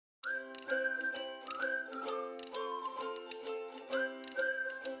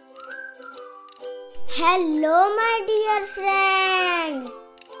Hello my dear friends.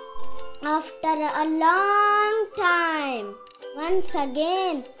 After a long time, once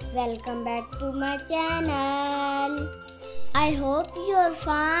again, welcome back to my channel. I hope you're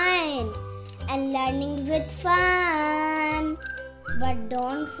fine and learning with fun. But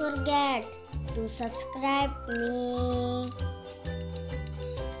don't forget to subscribe me.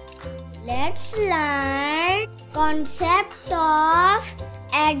 Let's learn concept of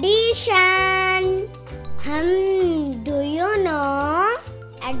addition. Do you know?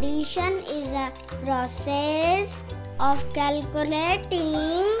 Addition is a process of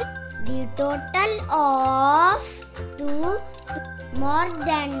calculating the total of two more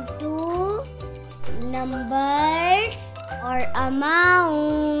than two numbers or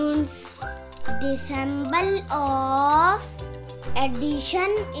amounts. The symbol of addition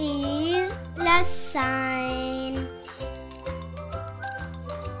is plus sign.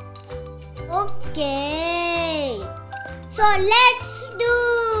 Okay, so let's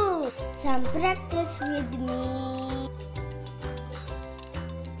do some practice with me.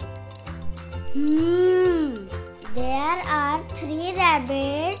 There are 3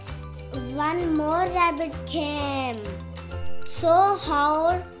 rabbits. One more rabbit came. So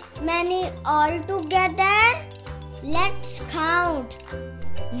how many altogether? Let's count.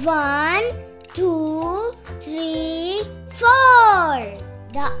 1, 2, 3, 4.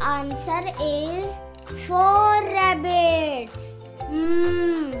 The answer is 4 rabbits.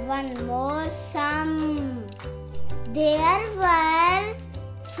 One more sum. There were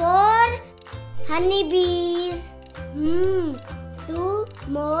 4 honeybees. 2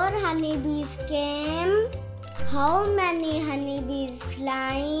 more honeybees came. How many honeybees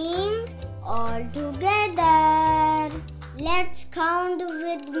flying all together? Let's count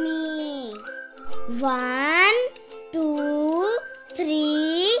with me. 1, 2,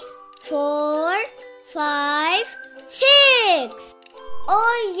 3, 4, 5, 6.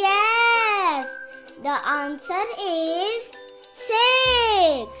 Oh yes, the answer is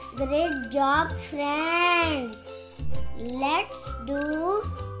 6. Great job, friends. Let's do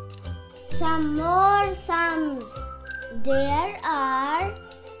some more sums. There are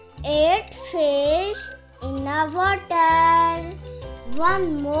 8 fish in a water.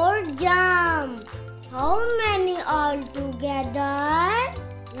 One more jump. How many altogether?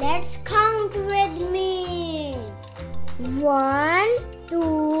 Let's count with me. 1,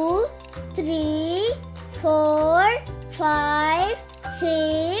 2, 3, 4, 5,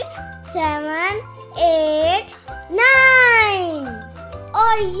 6, 7, 8, 9.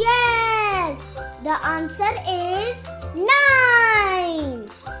 Oh yes, the answer is 9.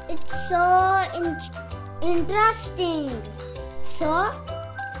 It's so interesting. So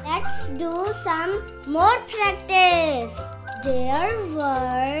let's do some more practice. There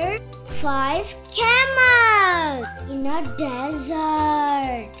were 5 camels in a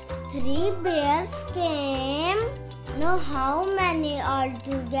desert. 3 bears came. Know how many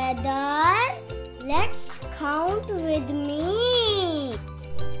altogether? Let's count with me.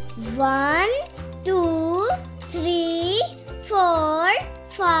 1, 2, 3, 4,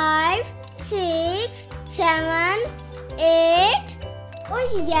 5, 6, 7, 8. Oh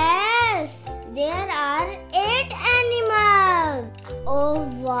yes, there are 8 animals. Oh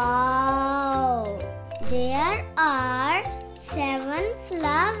wow, there are 7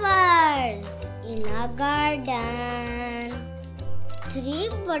 flowers in a garden. 3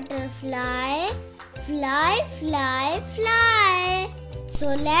 butterflies fly, fly, fly.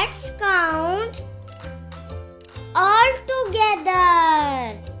 So let's count all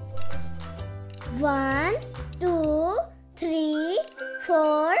together. 1, 2, 3,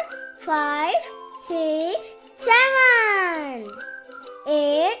 4, 5, 6, 7,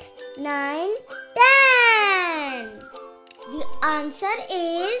 8, 9, 10. The answer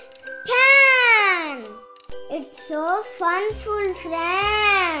is 10. It's so funful,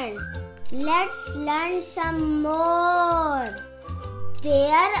 friends. Let's learn some more.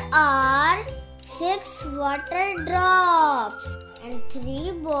 There are 6 water drops and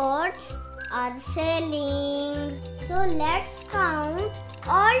 3 boats are sailing. So let's count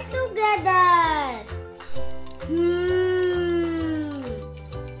all together.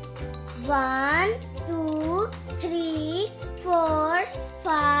 1, 2, 3, 4,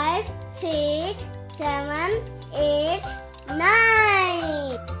 5, 6, 7, 8, 9.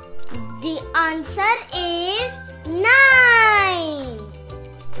 The answer is 9.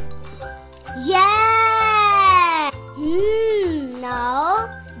 Yeah!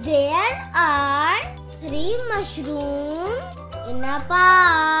 Now there are 3 mushrooms in a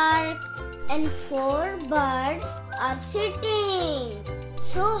park and 4 birds are sitting.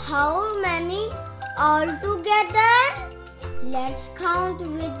 So how many all together? Let's count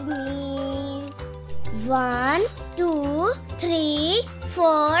with me. 1, 2, 3,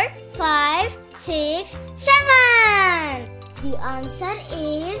 4, 5, 6, 7. The answer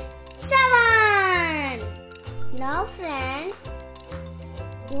is 7. Now friends,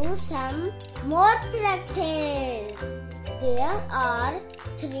 do some more practice. There are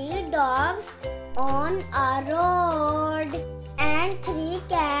 3 dogs on a road and 3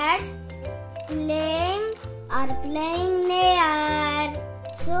 cats are playing near.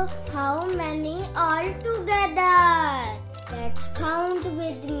 So how many all together? Let's count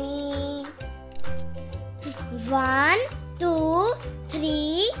with me. 1, 2,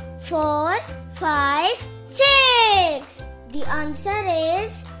 3, 4, 5, 6. The answer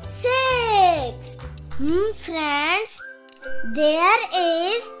is 6. Friends, there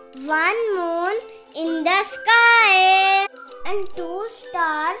is one moon in the sky and 2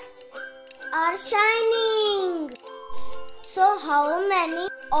 stars are shining. So how many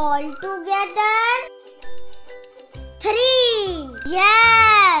all together? 3.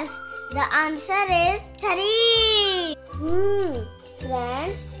 Yes, the answer is 3.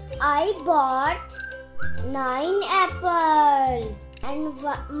 Friends, I bought 9 apples and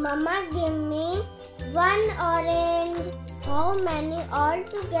Mama gave me 1 orange. How many all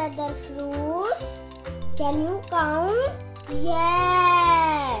together fruits? Can you count?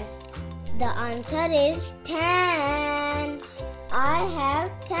 Yes. The answer is 10. I have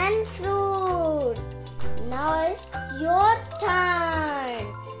 10 fruits. Now it's your turn.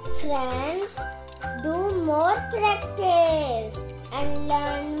 Friends, do more practice and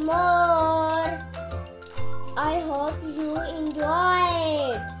learn more. I hope you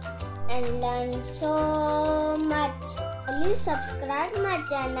enjoyed and learned so much. Please subscribe my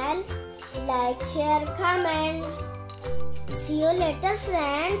channel, like, share, comment. See you later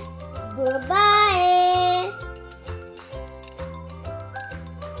friends. Bye-bye.